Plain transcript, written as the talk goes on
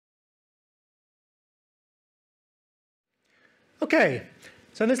Okay,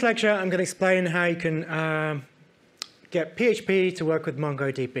 so in this lecture, I'm going to explain how you can get PHP to work with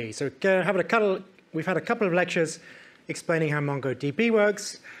MongoDB. So we've had a couple of lectures explaining how MongoDB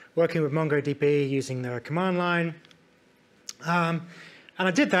works, working with MongoDB using the command line. And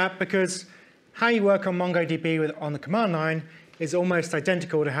I did that because how you work on MongoDB on the command line is almost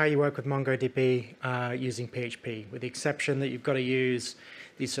identical to how you work with MongoDB using PHP, with the exception that you've got to use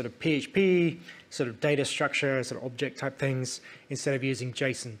these sort of PHP sort of data structure, sort of object type things instead of using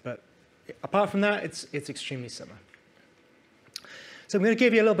JSON. But apart from that, it's extremely similar. So I'm going to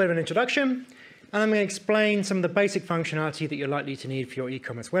give you a little bit of an introduction, and I'm going to explain some of the basic functionality that you're likely to need for your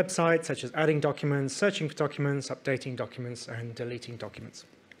e-commerce website, such as adding documents, searching for documents, updating documents, and deleting documents.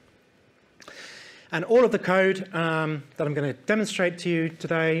 And all of the code that I'm going to demonstrate to you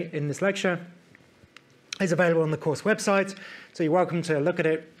today in this lecture is available on the course website. So you're welcome to look at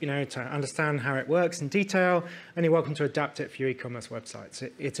it, to understand how it works in detail, and you're welcome to adapt it for your e-commerce websites.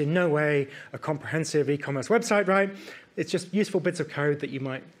 It's in no way a comprehensive e-commerce website, right? It's just useful bits of code that you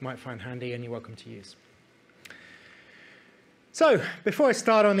might find handy, and you're welcome to use. So before I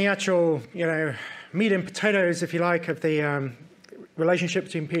start on the actual, meat and potatoes, if you like, of the relationship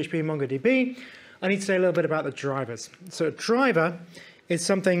between PHP and MongoDB, I need to say a little bit about the drivers. So a driver is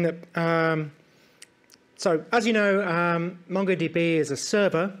something that so as you know, MongoDB is a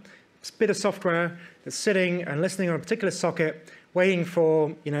server, it's a bit of software that's sitting and listening on a particular socket, waiting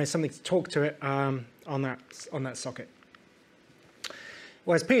for something to talk to it on that socket.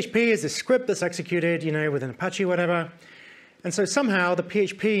 Whereas PHP is a script that's executed, with an Apache or whatever. And so somehow the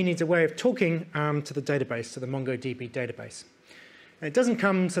PHP needs a way of talking to the database, to the MongoDB database. And it doesn't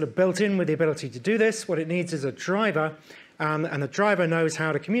come sort of built in with the ability to do this. What it needs is a driver, and the driver knows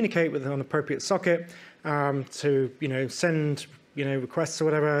how to communicate with an appropriate socket to send requests or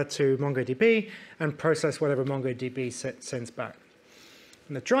whatever to MongoDB and process whatever MongoDB sends back.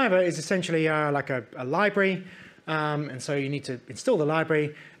 And the driver is essentially like a library, and so you need to install the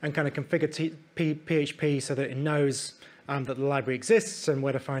library and kind of configure PHP so that it knows that the library exists and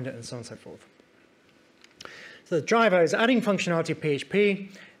where to find it and so on and so forth. So the driver is adding functionality to PHP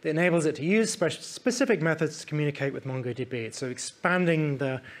that enables it to use specific methods to communicate with MongoDB. It's so expanding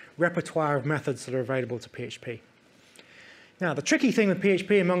the repertoire of methods that are available to PHP. Now, the tricky thing with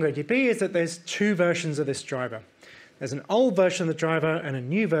PHP and MongoDB is that there's two versions of this driver. There's an old version of the driver and a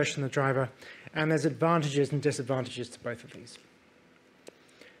new version of the driver, and there's advantages and disadvantages to both of these.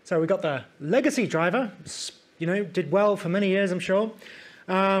 So we got the legacy driver, did well for many years, I'm sure,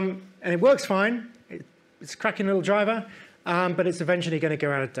 and it works fine. It's a cracking little driver, but it's eventually going to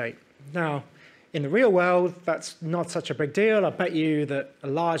go out of date. Now, in the real world, that's not such a big deal. I bet you that a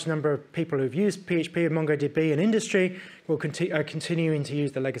large number of people who've used PHP and MongoDB in industry will are continuing to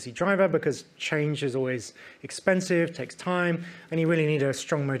use the legacy driver because change is always expensive, takes time, and you really need a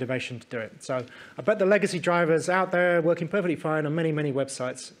strong motivation to do it. So I bet the legacy driver's out there working perfectly fine on many, many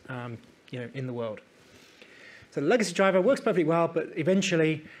websites in the world. So the legacy driver works perfectly well, but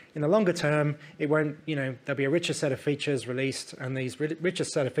eventually, in the longer term, it won't, there'll be a richer set of features released, and these richer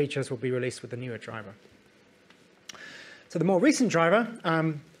set of features will be released with the newer driver. So the more recent driver,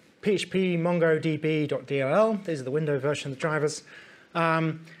 PHP MongoDB.dll, these are the Windows version of the drivers,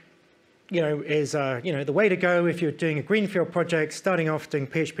 is the way to go if you're doing a greenfield project, starting off doing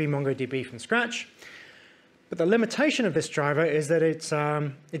PHP MongoDB from scratch. But the limitation of this driver is that it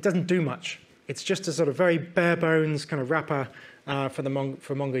doesn't do much. It's just a sort of very bare bones kind of wrapper for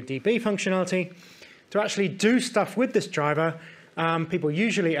MongoDB functionality. To actually do stuff with this driver, people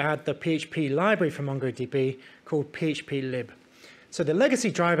usually add the PHP library for MongoDB called PHP lib. So the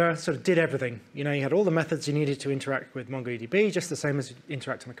legacy driver sort of did everything. You had all the methods you needed to interact with MongoDB, just the same as you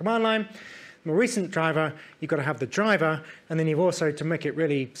interact on the command line. The more recent driver, you've got to have the driver, and then you've also, to make it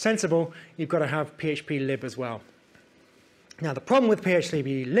really sensible, you've got to have PHP lib as well. Now, the problem with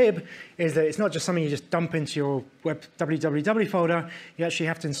PHP lib is that it's not just something you just dump into your web www folder. You actually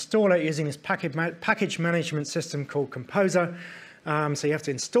have to install it using this package management system called Composer. So you have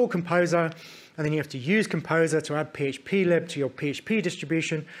to install Composer, and then you have to use Composer to add PHP lib to your PHP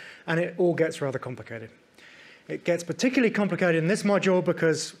distribution, and it all gets rather complicated. It gets particularly complicated in this module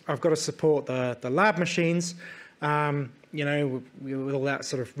because I've got to support the lab machines, with all that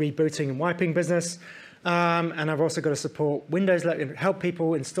sort of rebooting and wiping business. And I've also got to support Windows, help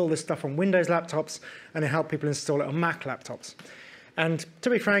people install this stuff on Windows laptops, and help people install it on Mac laptops. And to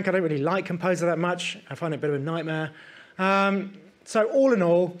be frank, I don't really like Composer that much. I find it a bit of a nightmare. So all in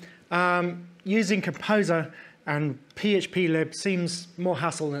all, using Composer and PHP lib seems more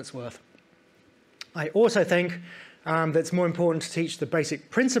hassle than it's worth. I also think that it's more important to teach the basic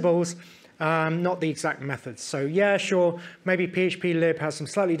principles not the exact methods. So yeah, sure, maybe PHP lib has some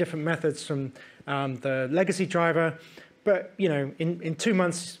slightly different methods from the legacy driver, but in 2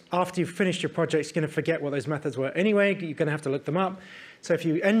 months after you've finished your project, you're going to forget what those methods were anyway. You're going to have to look them up. So if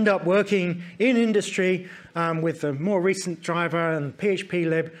you end up working in industry with the more recent driver and PHP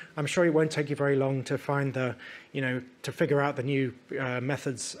lib, I'm sure it won't take you very long to find the, to figure out the new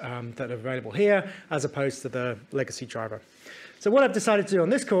methods that are available here, as opposed to the legacy driver. So what I've decided to do on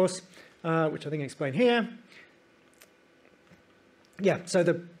this course, which I think I explain here, yeah, so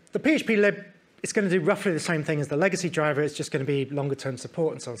the PHP lib, it's going to do roughly the same thing as the legacy driver. It's just going to be longer term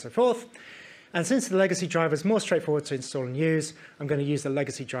support and so on and so forth. And since the legacy driver is more straightforward to install and use, I'm going to use the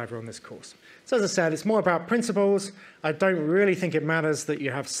legacy driver on this course. So as I said, it's more about principles. I don't really think it matters that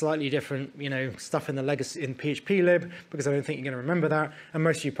you have slightly different, stuff in the legacy in PHP lib, because I don't think you're going to remember that. And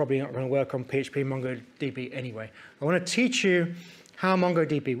most of you probably not going to work on PHP MongoDB anyway. I want to teach you how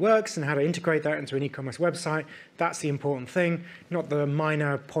MongoDB works and how to integrate that into an e-commerce website. That's the important thing, not the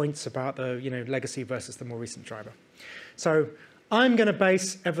minor points about the legacy versus the more recent driver. So I'm going to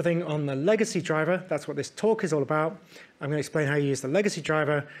base everything on the legacy driver. That's what this talk is all about. I'm going to explain how you use the legacy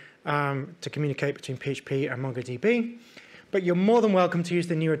driver to communicate between PHP and MongoDB. But you're more than welcome to use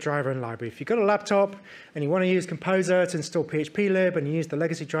the newer driver and library. If you've got a laptop and you want to use Composer to install PHP lib and you use the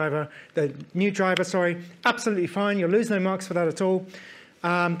legacy driver, the new driver, sorry, absolutely fine. You'll lose no marks for that at all.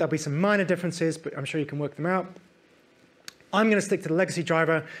 There'll be some minor differences, but I'm sure you can work them out. I'm going to stick to the legacy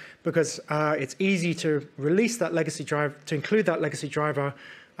driver because it's easy to release that legacy driver, to include that legacy driver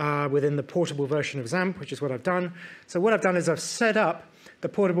within the portable version of XAMPP, which is what I've done. So what I've done is I've set up the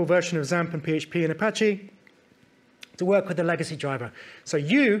portable version of XAMPP and PHP and Apache to work with the legacy driver. So if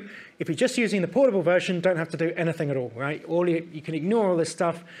you're just using the portable version, don't have to do anything at all, right? You can ignore all this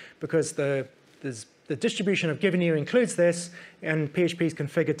stuff because the distribution I've given you includes this, and PHP is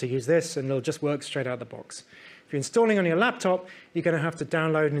configured to use this, and it'll just work straight out of the box. If you're installing on your laptop, you're going to have to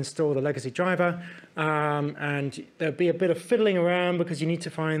download and install the legacy driver, and there'll be a bit of fiddling around because you need to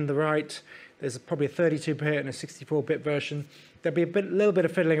find the right, there's probably a 32-bit and a 64-bit version. There'll be a little bit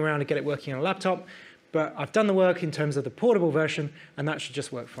of fiddling around to get it working on a laptop, but I've done the work in terms of the portable version, and that should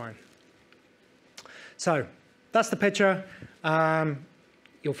just work fine. So that's the picture.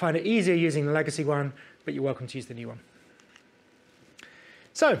 You'll find it easier using the legacy one, but you're welcome to use the new one.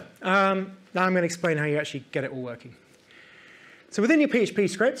 So now I'm going to explain how you actually get it all working. So within your PHP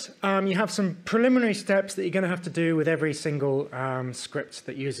script, you have some preliminary steps that you're going to have to do with every single script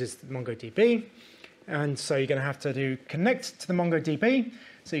that uses MongoDB. And so you're going to have to connect to the MongoDB.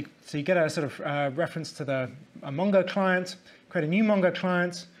 So you get a sort of reference to a Mongo client, create a new Mongo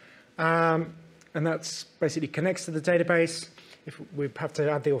client, and that's basically connects to the database. If we have to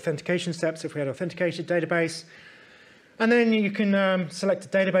add the authentication steps, if we had an authenticated database. And then you can select a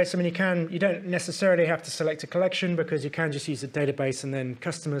database. I mean, you don't necessarily have to select a collection because you can just use a database and then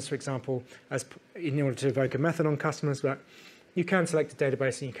customers, for example, in order to evoke a method on customers. But you can select a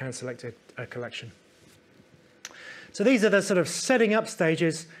database and you can select a collection. So these are the sort of setting up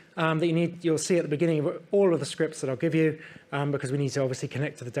stages that you'll see at the beginning of all of the scripts that I'll give you because we need to obviously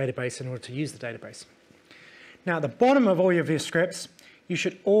connect to the database in order to use the database. Now, at the bottom of all of your scripts, you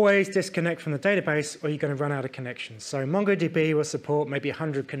should always disconnect from the database or you're going to run out of connections. So MongoDB will support maybe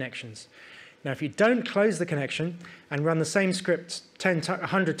 100 connections. Now, if you don't close the connection and run the same script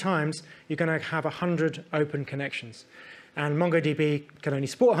 100 times, you're going to have 100 open connections. And MongoDB can only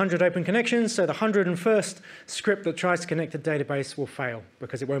support 100 open connections, so the 101st script that tries to connect to the database will fail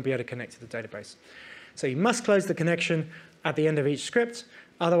because it won't be able to connect to the database. So you must close the connection at the end of each script,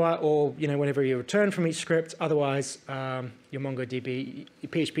 otherwise, or whenever you return from each script. Otherwise, your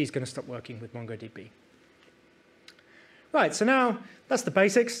PHP is going to stop working with MongoDB. Right, so now that's the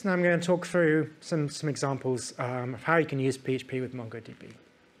basics. Now I'm going to talk through some examples of how you can use PHP with MongoDB.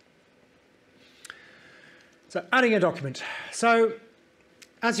 So adding a document. So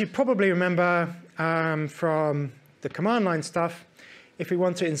as you probably remember from the command line stuff, if we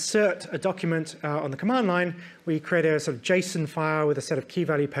want to insert a document on the command line, we create a sort of JSON file with a set of key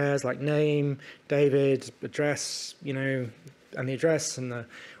value pairs like name, David, address, and the address, and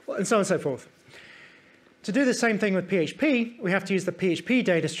so on and so forth. To do the same thing with PHP, we have to use the PHP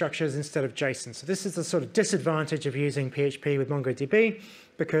data structures instead of JSON. So this is the sort of disadvantage of using PHP with MongoDB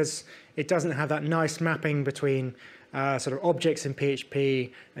because it doesn't have that nice mapping between sort of objects in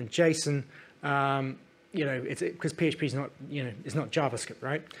PHP and JSON. Because PHP is not, it's not JavaScript,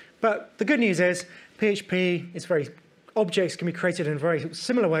 right? But the good news is PHP is objects can be created in a very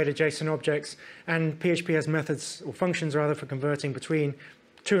similar way to JSON objects, and PHP has methods or functions rather for converting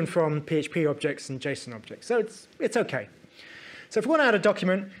to and from PHP objects and JSON objects. So it's okay. So if we want to add a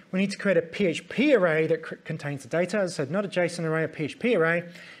document, we need to create a PHP array that contains the data. As I said, not a JSON array, a PHP array.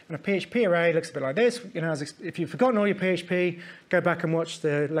 And a PHP array looks a bit like this. You know, if you've forgotten all your PHP, go back and watch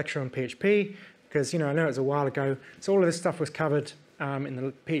the lecture on PHP, because I know it was a while ago. So all of this stuff was covered in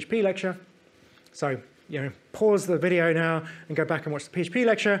the PHP lecture. So pause the video now and go back and watch the PHP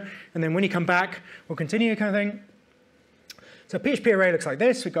lecture. And then when you come back, we'll continue kind of thing. So a PHP array looks like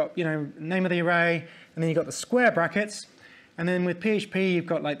this. We've got name of the array, and then you've got the square brackets. And then with PHP, you've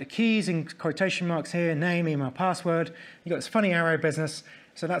got like the keys in quotation marks here, name, email, password. You've got this funny arrow business.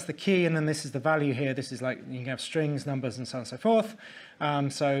 So that's the key, and then this is the value here. This is like, you can have strings, numbers, and so on and so forth.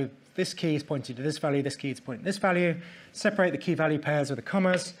 So this key is pointing to this value, this key is pointing to this value. Separate the key value pairs with the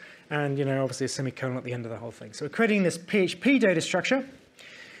commas, and obviously a semicolon at the end of the whole thing. So we're creating this PHP data structure.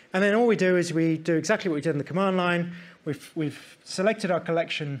 And then all we do is we do exactly what we did in the command line. We've selected our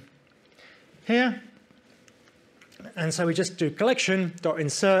collection here. And so we just do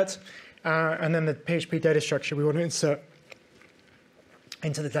collection.insert, and then the PHP data structure we want to insert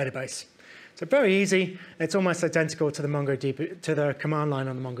into the database. So very easy. It's almost identical to the MongoDB, to the command line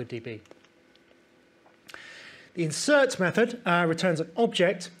on the MongoDB. The insert method returns an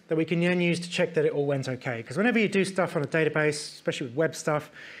object that we can then use to check that it all went okay. Because whenever you do stuff on a database, especially with web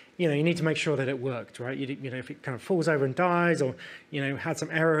stuff, you need to make sure that it worked, right? If it kind of falls over and dies, or had some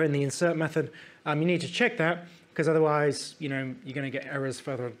error in the insert method, you need to check that, because otherwise, you're going to get errors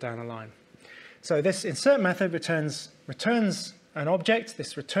further down the line. So this insert method returns an object,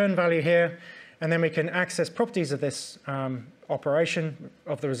 this return value here, and then we can access properties of this operation,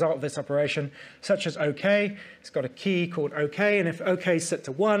 of the result of this operation, such as OK. It's got a key called OK, and if OK is set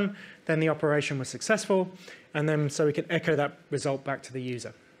to 1, then the operation was successful, and then so we can echo that result back to the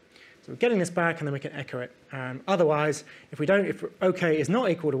user. So we're getting this back, and then we can echo it. Otherwise, if OK is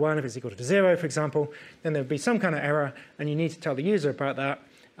not equal to 1, if it's equal to 0, for example, then there'll be some kind of error, and you need to tell the user about that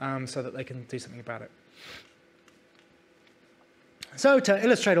so that they can do something about it. So to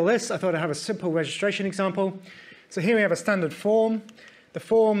illustrate all this, I thought I'd have a simple registration example. So here we have a standard form. The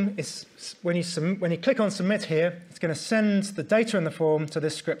form is, when you click on submit here, it's going to send the data in the form to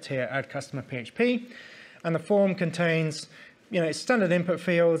this script here, add customer PHP. And the form contains its standard input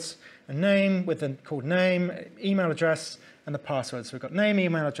fields, a name with the called name, email address, and the password. So we've got name,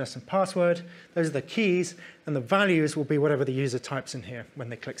 email address, and password. Those are the keys, and the values will be whatever the user types in here when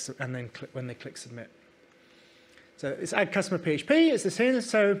they click submit. So it's add customer PHP, is this here.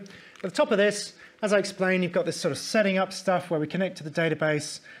 So at the top of this, as I explained, you've got this sort of setting up stuff where we connect to the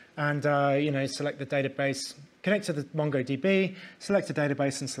database and select the database, connect to the MongoDB, select a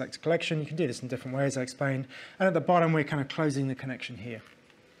database, and select a collection. You can do this in different ways, I explained. And at the bottom, we're kind of closing the connection here.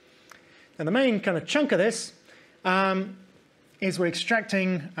 And the main kind of chunk of this is we're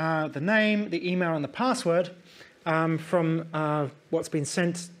extracting the name, the email, and the password from what's been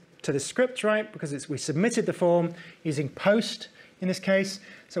sent to the script, right? Because we submitted the form using post in this case.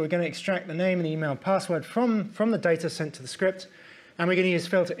 So we're going to extract the name and the email and password from the data sent to the script. And we're going to use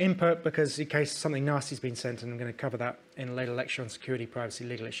filter input because in case something nasty has been sent, and I'm going to cover that in a later lecture on security, privacy,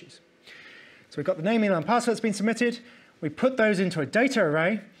 legal issues. So we've got the name, email, and password that's been submitted. We put those into a data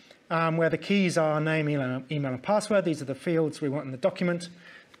array where the keys are name, email, and password. These are the fields we want in the document.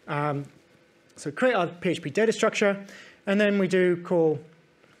 So create our PHP data structure, and then we do create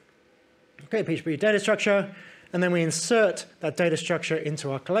a PHP data structure, and then we insert that data structure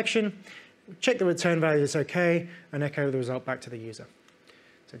into our collection, check the return value is OK, and echo the result back to the user.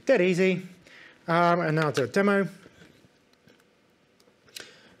 So dead easy. And now I'll do a demo.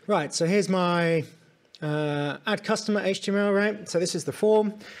 Right, so here's my add customer HTML, right? So this is the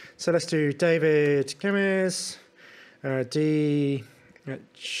form. So let's do David Gamez, d@g.com,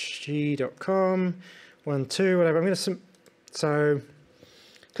 12, whatever. I'm going to so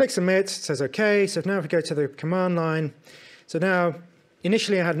click submit, it says OK. So now if we go to the command line, so now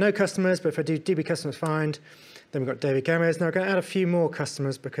initially I had no customers, but if I do db customers find, then we've got David Gamez. Now we're going to add a few more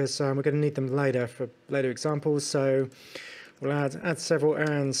customers because we're going to need them later for later examples. So we'll add several.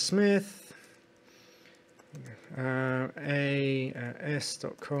 Aaron Smith,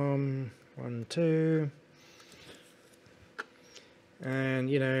 s.com, 12, and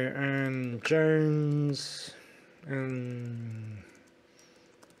and Jones,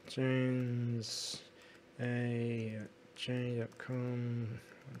 Jones, j.com,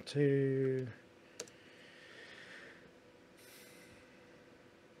 12,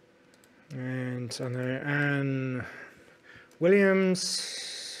 and I know Anne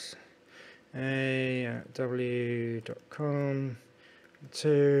Williams, w.com,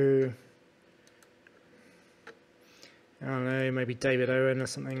 2, I don't know, maybe David Owen or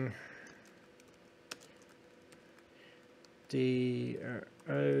something.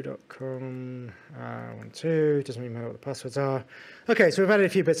 do.com, 12, doesn't really matter what the passwords are. Okay, so we've added a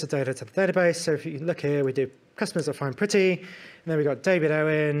few bits of data to the database. So if you look here, we do customers that find pretty, and then we've got David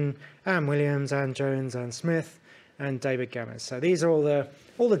Owen, Anne Williams, Anne Jones, Anne Smith, and David Gamez. So these are all the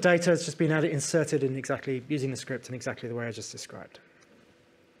data has just been added, inserted in exactly using the script in exactly the way I just described.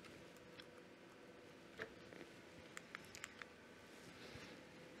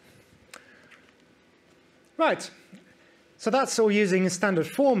 Right. So that's all using a standard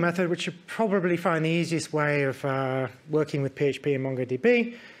form method, which you probably find the easiest way of working with PHP and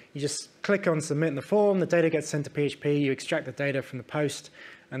MongoDB. You just click on submit in the form, the data gets sent to PHP, you extract the data from the post,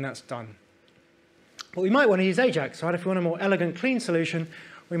 and that's done. But we might want to use Ajax, right? If we want a more elegant, clean solution,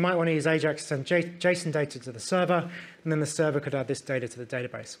 we might want to use Ajax to send JSON data to the server, and then the server could add this data to the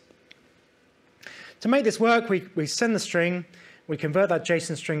database. To make this work, we send the string, we convert that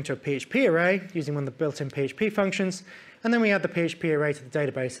JSON string to a PHP array using one of the built-in PHP functions, and then we add the PHP array to the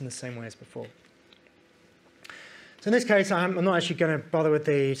database in the same way as before. So in this case, I'm not actually going to bother with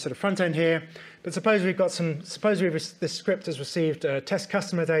the sort of front end here, but suppose this script has received test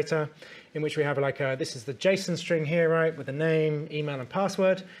customer data in which we have like this is the JSON string here, right, with the name, email, and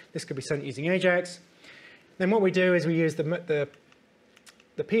password. This could be sent using Ajax. Then what we do is we use the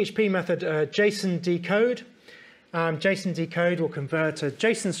PHP method JSON decode. JSON decode will convert a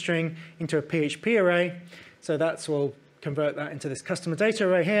JSON string into a PHP array. So we'll convert that into this customer data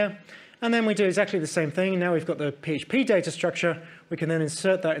array here. And then we do exactly the same thing. Now we've got the PHP data structure. We can then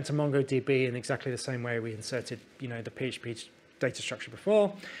insert that into MongoDB in exactly the same way we inserted, the PHP data structure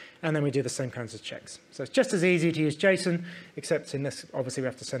before. And then we do the same kinds of checks. So it's just as easy to use JSON, except in this, obviously, we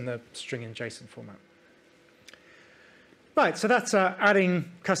have to send the string in JSON format. Right, so that's adding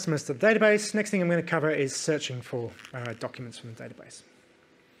customers to the database. Next thing I'm going to cover is searching for documents from the database.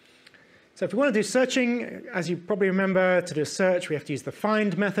 So if we want to do searching, as you probably remember, to do a search, we have to use the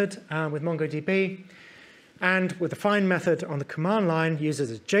find method with MongoDB. And with the find method on the command line, uses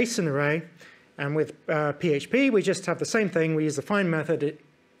a JSON array. And with PHP, we just have the same thing. We use the find method,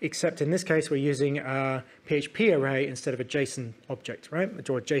 except in this case, we're using a PHP array instead of a JSON object, right?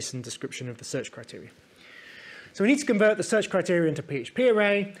 Or a JSON description of the search criteria. So we need to convert the search criteria into PHP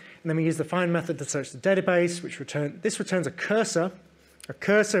array, and then we use the find method to search the database, which returns a cursor. A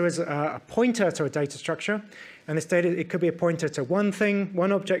cursor is a pointer to a data structure, and this data, it could be a pointer to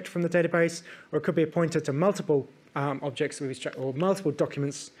one object from the database, or it could be a pointer to multiple objects that we've extracted, or multiple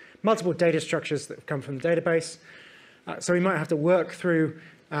documents, multiple data structures that have come from the database. So we might have to work through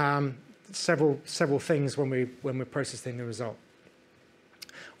several things when we're processing the result.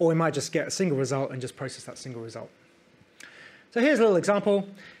 Or we might just get a single result and just process that single result. So here's a little example.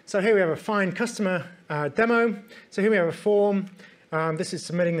 So here we have a find customer demo. So here we have a form. This is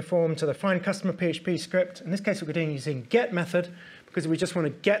submitting the form to the find customer PHP script. In this case, what we're doing is using get method because we just want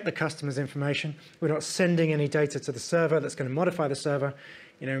to get the customer's information. We're not sending any data to the server that's going to modify the server.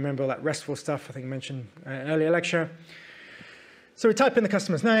 Remember all that RESTful stuff I think I mentioned in an earlier lecture. So we type in the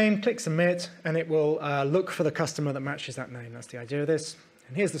customer's name, click submit, and it will look for the customer that matches that name. That's the idea of this.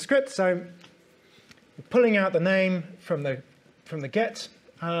 And here's the script. So we're pulling out the name from the get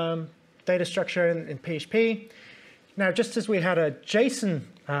data structure in PHP. Now, just as we had a JSON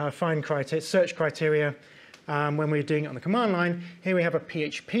search criteria when we were doing it on the command line, here we have a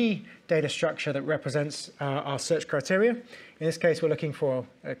PHP data structure that represents our search criteria. In this case, we're looking for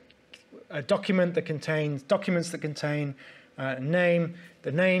a document that contains documents that contain name,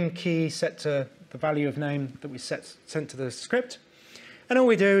 the name key set to the value of name that we sent to the script. And all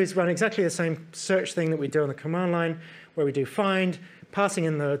we do is run exactly the same search thing that we do on the command line, where we do find, passing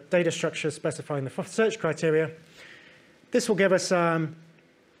in the data structure, specifying the search criteria. This will give us a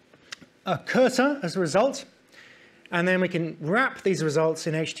cursor as a result, and then we can wrap these results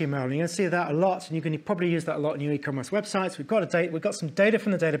in HTML. And you're going to see that a lot, and you can probably use that a lot in your e-commerce websites. We've got some data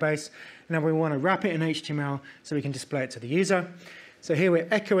from the database, and now we want to wrap it in HTML so we can display it to the user. So here we're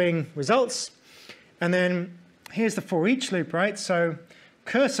echoing results, and then here's the for each loop, right? So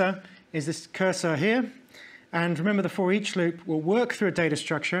cursor is this cursor here, and remember the for each loop will work through a data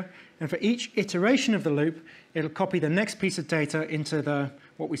structure, and for each iteration of the loop, it'll copy the next piece of data into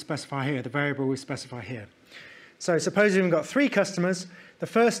what we specify here, the variable we specify here. So suppose we've got 3 customers. The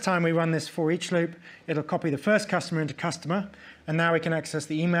first time we run this for each loop, it'll copy the first customer into customer, and now we can access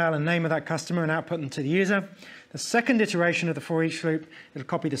the email and name of that customer and output them to the user. The second iteration of the for each loop, it'll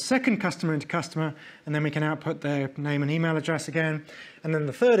copy the second customer into customer, and then we can output their name and email address again. And then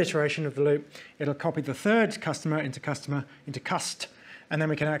the third iteration of the loop, it'll copy the third customer into cust, and then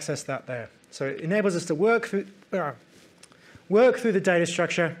we can access that there. So it enables us to work through the data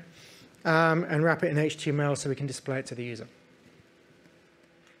structure and wrap it in HTML so we can display it to the user.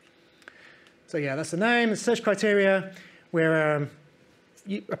 So yeah, that's the name, the search criteria. We're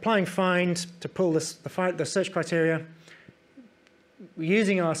applying find to pull the search criteria. We're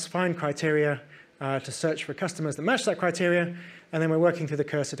using our find criteria to search for customers that match that criteria, and then we're working through the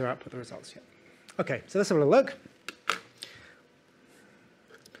cursor to output the results. Yeah. Okay, so let's have a look.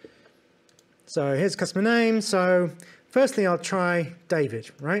 So here's customer name. So firstly, I'll try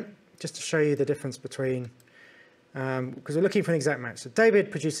David, right? Just to show you the difference between, because we're looking for an exact match. So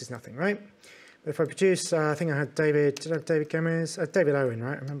David produces nothing, right? But if I produce, I think I had David, did I have David Gamez? David Owen,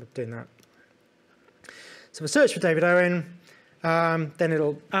 right? I remember doing that. So if I search for David Owen, then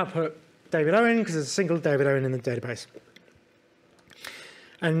it'll output David Owen because there's a single David Owen in the database.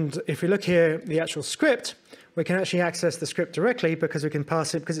 And if we look here, the actual script, we can actually access the script directly because we can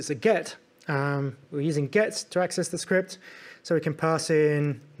pass it, because it's a get. We're using get to access the script. So we can pass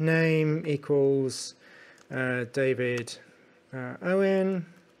in name equals David Owen.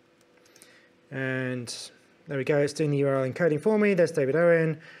 And there we go, it's doing the URL encoding for me. There's David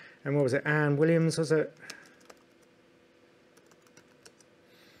Owen. And what was it, Anne Williams, was it?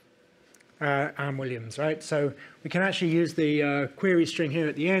 Anne Williams, right? So we can actually use the query string here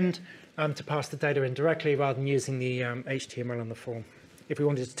at the end to pass the data in directly rather than using the HTML on the form. If we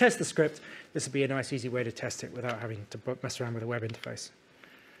wanted to test the script, this would be a nice, easy way to test it without having to mess around with a web interface.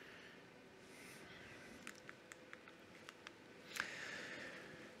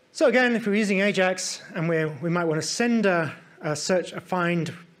 So again, if we're using Ajax and we might want to send a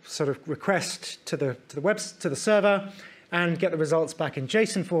find sort of request to the server and get the results back in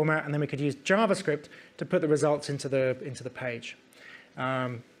JSON format, and then we could use JavaScript to put the results into the page.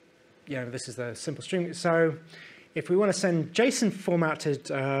 This is the simple string. So if we want to send JSON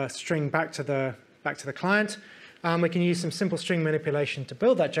formatted string back to the client, we can use some simple string manipulation to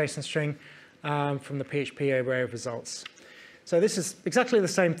build that JSON string from the PHP array of results. So this is exactly the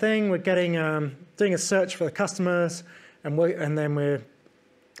same thing. We're getting doing a search for the customers, but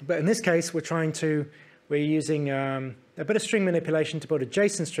in this case we're using a bit of string manipulation to build a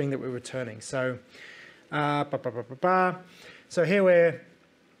JSON string that we're returning. So so here we're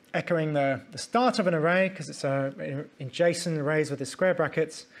echoing the start of an array because it's in JSON arrays with the square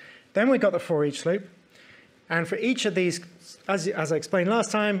brackets. Then we've got the for each loop. And for each of these, as I explained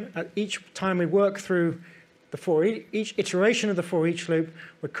last time, at each time we work through each iteration of the for each loop,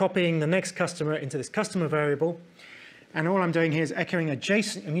 we're copying the next customer into this customer variable. And all I'm doing here is echoing a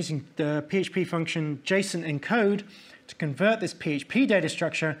JSON. I'm using the PHP function JSON encode to convert this PHP data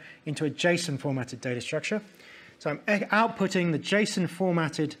structure into a JSON formatted data structure. So I'm outputting the JSON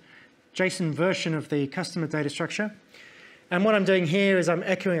formatted JSON version of the customer data structure. And what I'm doing here is I'm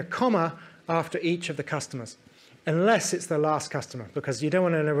echoing a comma after each of the customers, unless it's the last customer, because you don't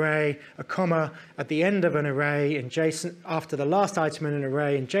want an array, a comma at the end of an array in JSON, after the last item in an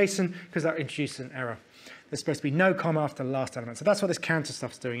array in JSON, because that introduces an error. There's supposed to be no comma after the last element. So that's what this counter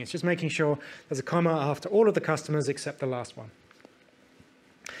stuff's doing. It's just making sure there's a comma after all of the customers except the last one.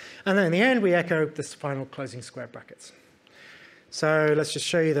 And then in the end, we echo this final closing square brackets. So let's just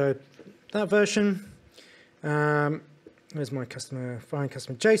show you that version. There's my find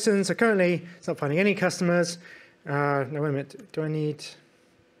customer JSON. So currently, it's not finding any customers. No, wait a minute. Do I need...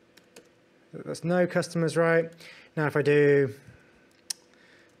 That's no customers, right? Now if I do...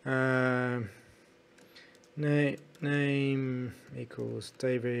 name equals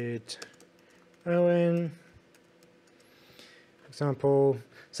David Owen, for example.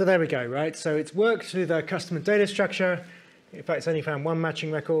 So there we go, right? So it's worked through the customer data structure. In fact, it's only found one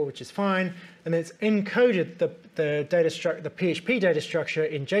matching record, which is fine. And it's encoded the PHP data structure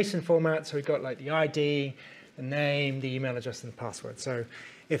in JSON format. So we've got like the ID, the name, the email address, and the password. So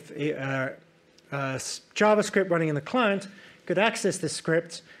if JavaScript running in the client could access this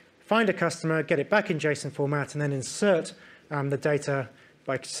script, find a customer, get it back in JSON format, and then insert the data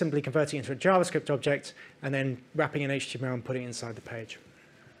by simply converting it into a JavaScript object and then wrapping in HTML and putting it inside the page.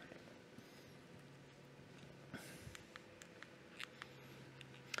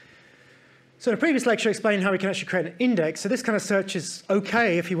 So in a previous lecture, I explained how we can actually create an index. So this kind of search is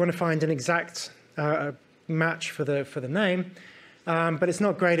OK if you want to find an exact match for the name. But it's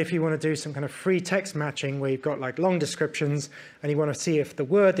not great if you want to do some kind of free text matching where you've got like long descriptions and you want to see if the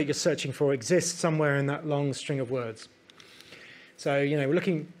word that you're searching for exists somewhere in that long string of words. So,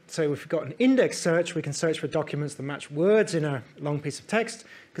 so if we've got an index search, we can search for documents that match words in a long piece of text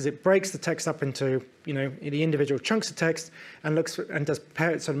because it breaks the text up into, the individual chunks of text and does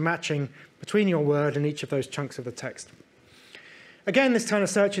sort of matching between your word and each of those chunks of the text. Again, this kind of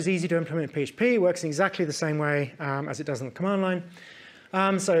search is easy to implement in PHP. It works in exactly the same way as it does in the command line.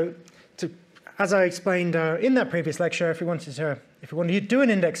 As I explained in that previous lecture, if we wanted to if we want to do an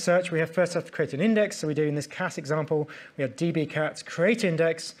index search, we first have to create an index. So we do in this cat example, we have dbcat create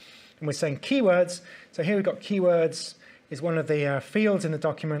index, and we're saying keywords. So here we've got keywords is one of the fields in the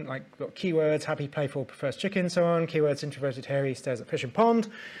document, like we've got keywords, happy, playful, prefers chicken, so on. Keywords, introverted, hairy, stares at fish and pond.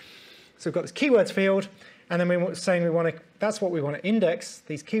 So we've got this keywords field, and then we're saying that's what we want to index,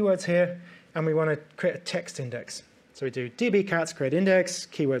 these keywords here, and we want to create a text index. So we do dbcats create index,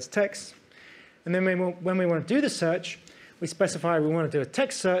 keywords text, and then when we want to do the search, we specify we want to do a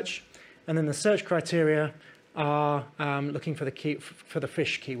text search, and then the search criteria are looking for the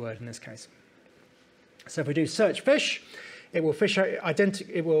fish keyword in this case. So if we do search fish, it will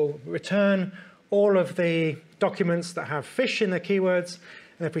return all of the documents that have fish in their keywords,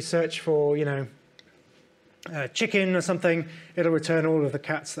 and if we search for chicken or something, it'll return all of the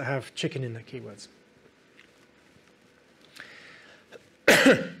cats that have chicken in their keywords.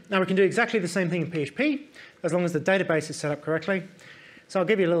 Now we can do exactly the same thing in PHP, as long as the database is set up correctly. So I'll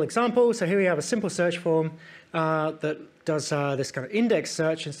give you a little example. So here we have a simple search form that does this kind of index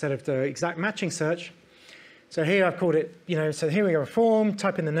search instead of the exact matching search. So here I've called it, so here we have a form,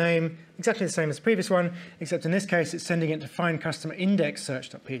 type in the name, exactly the same as the previous one, except in this case it's sending it to find customer index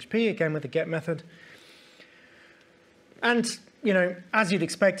search.php, again with the get method. And, as you'd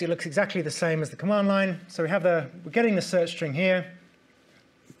expect, it looks exactly the same as the command line. So we're getting the search string here,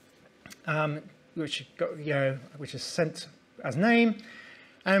 which is sent as name.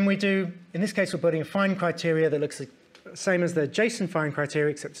 And we do, in this case, we're building a find criteria that looks the same as the JSON find criteria,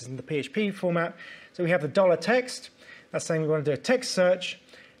 except it's in the PHP format. So we have the $text. That's saying we want to do a text search.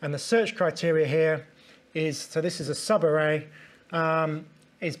 And the search criteria here is, so this is a subarray,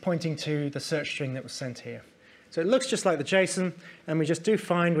 is pointing to the search string that was sent here. So it looks just like the JSON, and we just do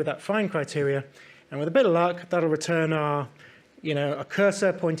find with that find criteria. And with a bit of luck, that'll return our, a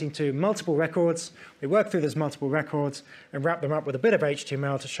cursor pointing to multiple records. We work through those multiple records and wrap them up with a bit of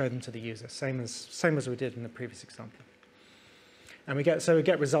HTML to show them to the user, same as we did in the previous example. And we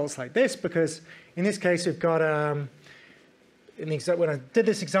get results like this because in this case we've got when I did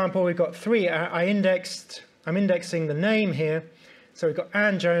this example we've got I'm indexing the name here. So we've got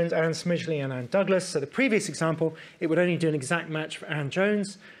Anne Jones, Anne Smidgley, and Anne Douglas. So the previous example it would only do an exact match for Anne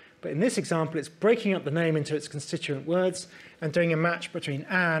Jones, but in this example it's breaking up the name into its constituent words and doing a match between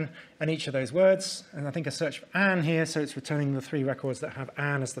Anne and each of those words. And I think I searched for Anne here, so it's returning the 3 records that have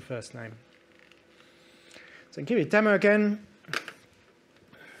Anne as the first name. So I'll give you a demo again.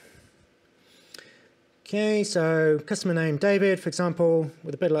 Okay, so customer name David, for example,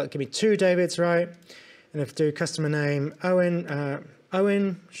 with a bit of luck, give me 2 Davids, right? And if I do customer name Owen,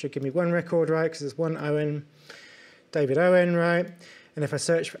 Owen should give me 1 record, right? Because there's 1 Owen, David Owen, right? And if I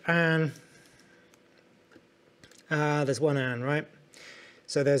search for Anne, there's 1 Anne, right?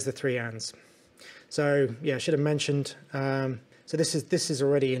 So there's the 3 Annes. So yeah, I should have mentioned. So this is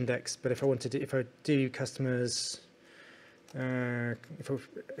already indexed, but if I do customers. If I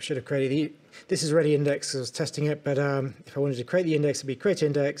should have created this is already indexed because I was testing it, but if I wanted to create the index, it'd be create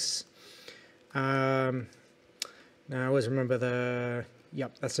index. Now I always remember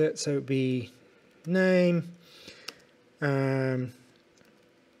that's it. So it'd be name. I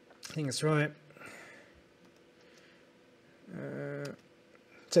think that's right. It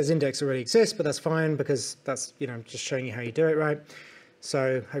says index already exists, but that's fine because that's just showing you how you do it, right?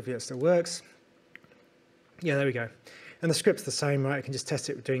 So hopefully that still works. Yeah, there we go. And the script's the same, right? I can just test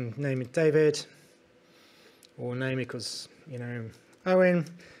it with doing name David, or name equals, Owen.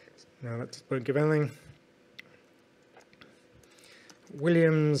 No, that won't give anything.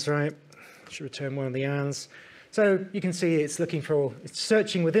 Williams, right? Should return 1 of the Anns. So you can see it's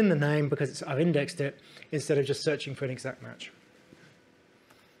searching within the name because I've indexed it instead of just searching for an exact match.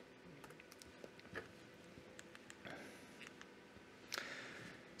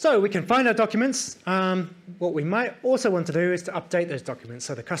 So we can find our documents. What we might also want to do is to update those documents.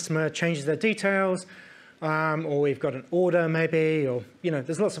 So the customer changes their details, or we've got an order maybe, or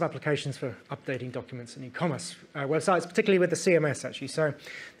there's lots of applications for updating documents in e-commerce websites, particularly with the CMS actually. So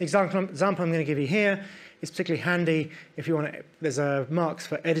the example I'm going to give you here is particularly handy if you want to. There's marks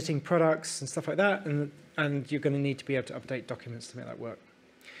for editing products and stuff like that, and you're going to need to be able to update documents to make that work.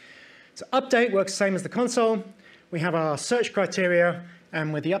 So update works the same as the console. We have our search criteria.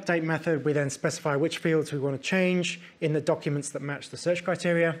 And with the update method, we then specify which fields we want to change in the documents that match the search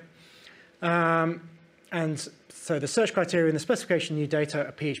criteria. And so the search criteria in the specification new data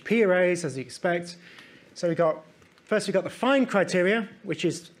are PHP arrays, as you expect. So first we've got the find criteria, which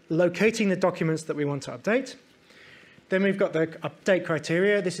is locating the documents that we want to update. Then we've got the update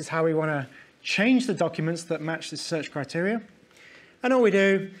criteria. This is how we want to change the documents that match the search criteria. And all we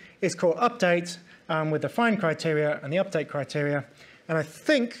do is call update, with the find criteria and the update criteria. And I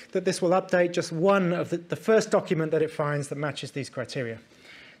think that this will update just one of the first document that it finds that matches these criteria.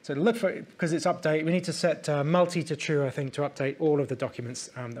 So to look for it, because it's update, we need to set multi to true, I think, to update all of the documents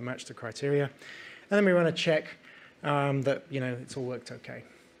that match the criteria. And then we run a check that, it's all worked okay.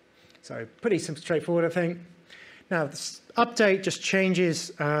 So pretty straightforward, I think. Now, this update just changes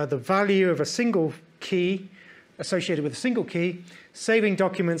the value of a single key associated with a single key. Saving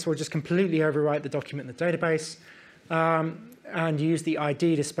documents will just completely overwrite the document in the database. And use the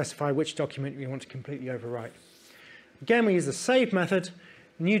ID to specify which document we want to completely overwrite. Again, we use the save method.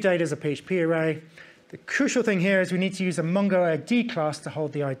 New data is a PHP array. The crucial thing here is we need to use a MongoDB class to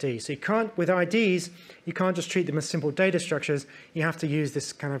hold the ID. So you can't, with IDs, you can't just treat them as simple data structures. You have to use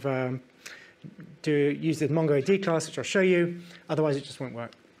this kind of, use the MongoDB class, which I'll show you. Otherwise, it just won't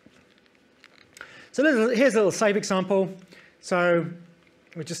work. So here's a little save example. So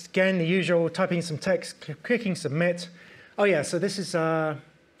we're just, again, the usual, typing some text, clicking submit. Oh yeah, so this is a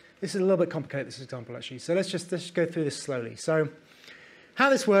little bit complicated, this example actually. So let's just go through this slowly. So how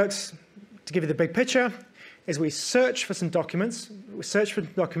this works, to give you the big picture, is we search for some documents. We search for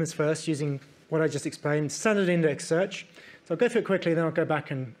documents first using what I just explained, standard index search. So I'll go through it quickly, then I'll go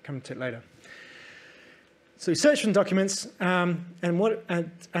back and come to it later. So we search for documents and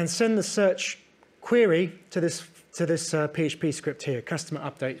send the search query to this PHP script here, customer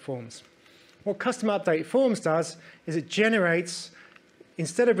update forms. What customer update forms does is it generates,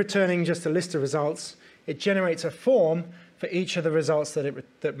 instead of returning just a list of results, it generates a form for each of the results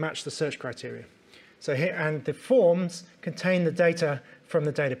that match the search criteria. So here, and the forms contain the data from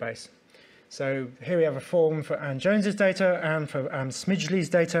the database. So here we have a form for Anne Jones's data, and for Anne Smidgley's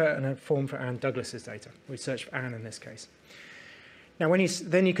data, and a form for Anne Douglas's data. We search for Anne in this case. Now,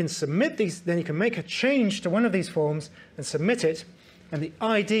 then you can submit these, then you can make a change to one of these forms and submit it. And the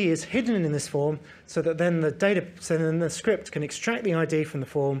ID is hidden in this form so that then the script can extract the ID from the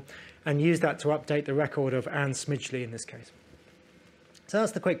form and use that to update the record of Anne Smidgley in this case. So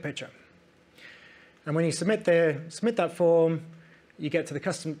that's the quick picture. And when you submit that form, you get to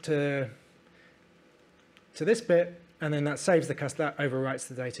the to this bit, and then that saves that overwrites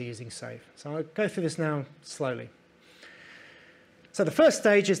the data using save. So I'll go through this now slowly. So the first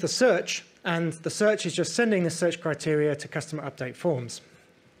stage is the search, and the search is just sending the search criteria to customer update forms.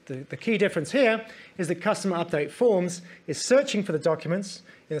 The key difference here is that customer update forms is searching for the documents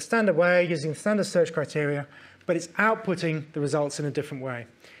in a standard way using standard search criteria, but it's outputting the results in a different way.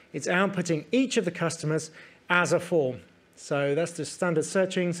 It's outputting each of the customers as a form. So that's the standard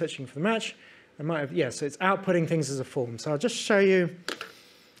searching for the match. So it's outputting things as a form. So I'll just show you.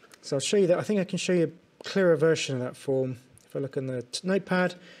 So I'll show you that. I think I can show you a clearer version of that form. If I look on the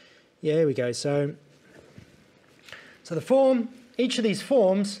notepad, yeah, here we go. So the form, each of these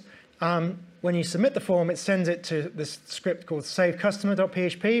forms, when you submit the form, it sends it to this script called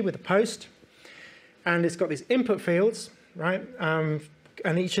savecustomer.php with a post. And it's got these input fields, right?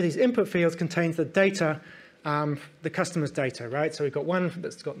 And each of these input fields contains the data, the customer's data, right? So we've got one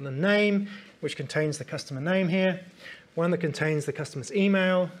that's got the name, which contains the customer name here. One that contains the customer's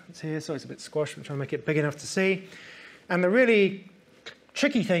email. It's here, so it's a bit squashed. I'm trying to make it big enough to see. And the really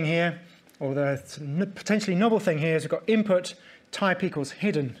tricky thing here, or the potentially novel thing here, is we've got input type equals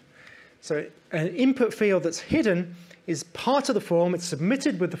hidden. So an input field that's hidden is part of the form, it's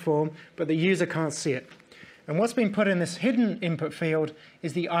submitted with the form, but the user can't see it. And what's been put in this hidden input field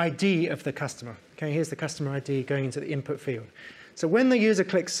is the ID of the customer. Okay, here's the customer ID going into the input field. So when the user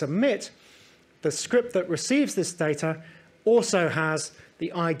clicks submit, the script that receives this data also has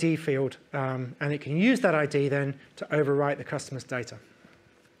the ID field, and it can use that ID then to overwrite the customer's data.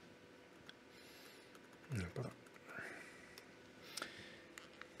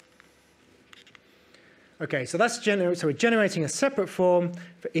 Okay, so we're generating a separate form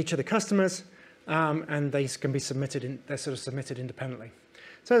for each of the customers, and they can be submitted. They're sort of submitted independently.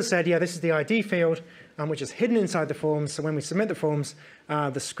 So as I said, yeah, this is the ID field, which is hidden inside the forms. So when we submit the forms,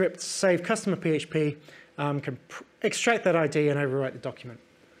 the script save customer PHP can extract that ID and overwrite the document.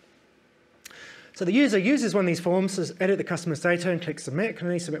 So the user uses one of these forms to edit the customer's data and click submit. Can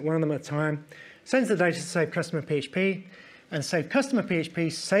only submit one of them at a time. Sends the data to save customer PHP, and save customer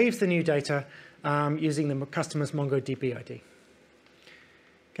PHP saves the new data using the customer's MongoDB ID.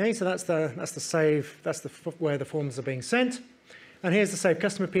 Okay, so that's the save. That's where the forms are being sent. And here's the save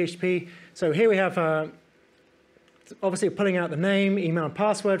customer PHP. So here we have obviously pulling out the name, email, and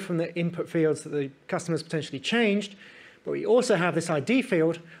password from the input fields that the customer's potentially changed. But we also have this ID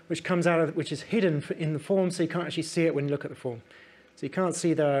field, which comes out of, which is hidden in the form, so you can't actually see it when you look at the form. So you can't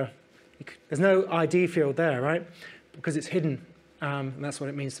see there's no ID field there, right? Because it's hidden, and that's what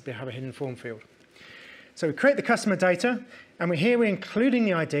it means to have a hidden form field. So we create the customer data, and here we're including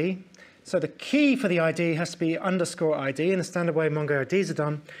the ID. So the key for the ID has to be underscore ID in the standard way MongoIDs are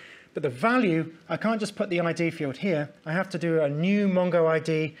done. But the value, I can't just put the ID field here. I have to do a new Mongo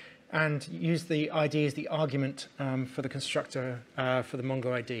ID and use the ID as the argument for the constructor for the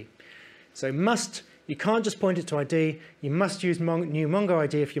Mongo ID. So you can't just point it to ID. You must use new Mongo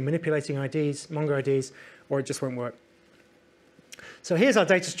ID if you're manipulating IDs, Mongo IDs, or it just won't work. So here's our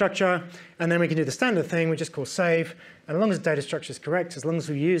data structure, and then we can do the standard thing, we just call save. And as long as the data structure is correct, as long as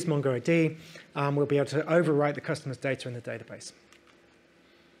we use MongoID, we'll be able to overwrite the customer's data in the database.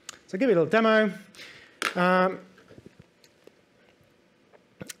 So I'll give you a little demo.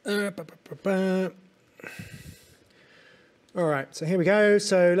 All right, so here we go.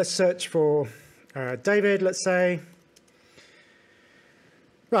 So let's search for David, let's say.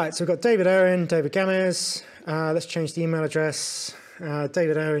 Right, so we've got David Owen, David Gamez. Let's change the email address.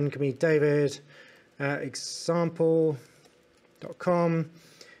 David Owen can be David example.com,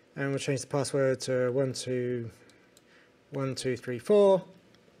 and we'll change the password to 1234.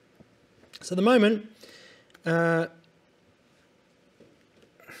 So at the moment,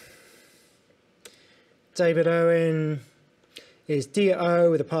 David Owen is DO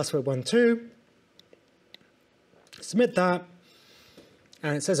with a password 12. Submit that,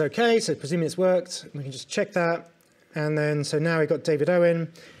 and it says OK, so presuming it's worked. We can just check that. And then, so now we've got David Owen,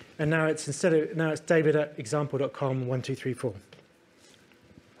 and now it's David at example.com 1234.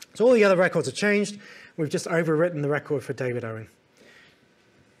 So all the other records are changed. We've just overwritten the record for David Owen.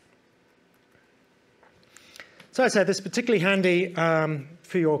 So as I said, this is particularly handy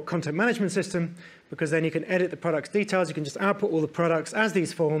for your content management system, because then you can edit the product's details. You can just output all the products as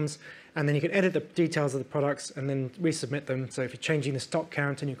these forms, and then you can edit the details of the products and then resubmit them. So if you're changing the stock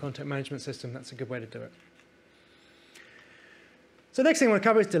count in your content management system, that's a good way to do it. So the next thing I want to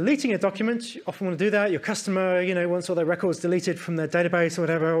cover is deleting a document. You often want to do that. Your customer, wants all their records deleted from their database or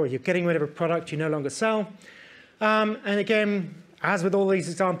whatever, or you're getting rid of a product you no longer sell. And again, as with all these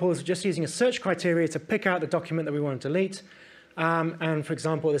examples, we're just using a search criteria to pick out the document that we want to delete. And for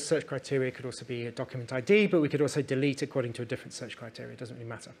example, this search criteria could also be a document ID, but we could also delete according to a different search criteria. It doesn't really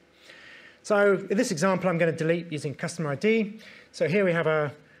matter. So in this example, I'm going to delete using customer ID. So here we have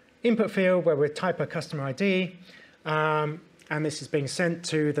an input field where we type a customer ID. And this is being sent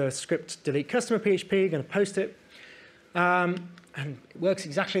to the script delete customer PHP. You're going to post it. And it works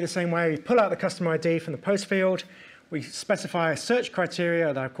exactly the same way. We pull out the customer ID from the post field. We specify a search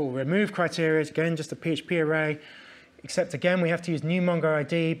criteria that I call remove criteria. Again, just a PHP array. Except again, we have to use new Mongo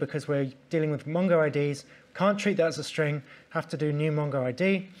ID because we're dealing with Mongo IDs. Can't treat that as a string. Have to do new Mongo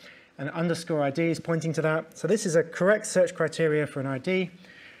ID. And underscore ID is pointing to that. So this is a correct search criteria for an ID.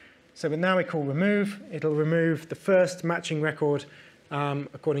 So but now we call remove. It'll remove the first matching record and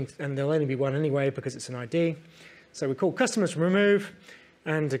there'll only be one anyway because it's an ID. So we call customers remove,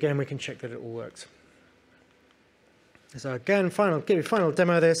 and again we can check that it all works. So again, give you a final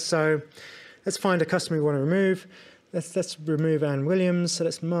demo of this. So let's find a customer we want to remove. Let's remove Anne Williams. So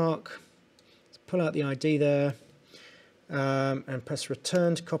let's pull out the ID there, and press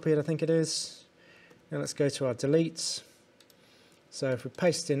return to copy it, I think it is. Now let's go to our deletes. So if we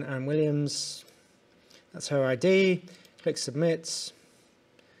paste in Anne Williams, that's her ID, click submit.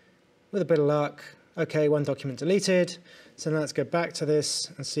 With a bit of luck, okay, one document deleted. So now let's go back to this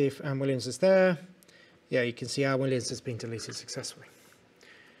and see if Anne Williams is there. Yeah, you can see Anne Williams has been deleted successfully.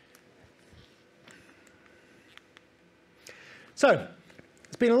 So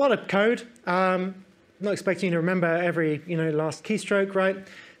it's been a lot of code. Not expecting you to remember every last keystroke, right?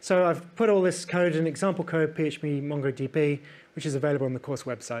 So I've put all this code in example code, PHP MongoDB, which is available on the course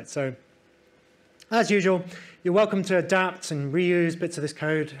website. So as usual, you're welcome to adapt and reuse bits of this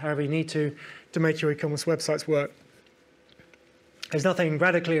code however you need to make your e-commerce websites work. There's nothing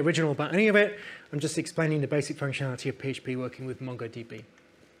radically original about any of it. I'm just explaining the basic functionality of PHP working with MongoDB.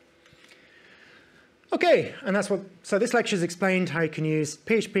 Okay, and so this lecture has explained how you can use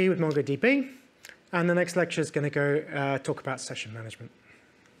PHP with MongoDB, and the next lecture is going to go talk about session management.